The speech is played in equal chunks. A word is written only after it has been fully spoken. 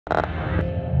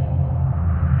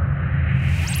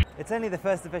It's only the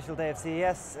first official day of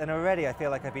CES, and already I feel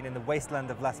like I've been in the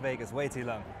wasteland of Las Vegas way too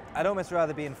long. I'd almost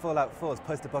rather be in Fallout 4's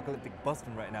post-apocalyptic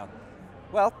Boston right now.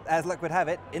 Well, as luck would have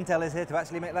it, Intel is here to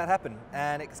actually make that happen,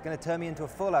 and it's going to turn me into a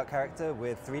Fallout character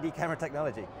with 3D camera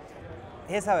technology.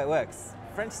 Here's how it works.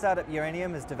 French startup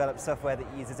Uranium has developed software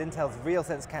that uses Intel's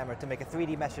RealSense camera to make a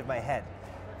 3D mesh of my head.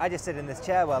 I just sit in this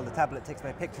chair while the tablet takes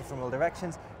my picture from all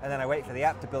directions, and then I wait for the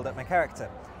app to build up my character.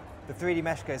 The 3D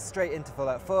mesh goes straight into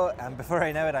Fallout 4, and before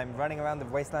I know it, I'm running around the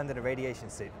wasteland in a radiation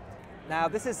suit. Now,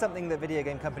 this is something that video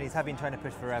game companies have been trying to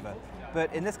push forever,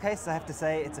 but in this case, I have to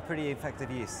say it's a pretty effective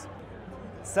use.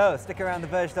 So, stick around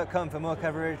theverge.com for more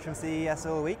coverage from CES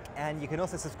all week, and you can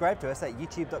also subscribe to us at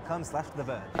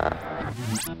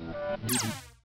youtube.com/theverge.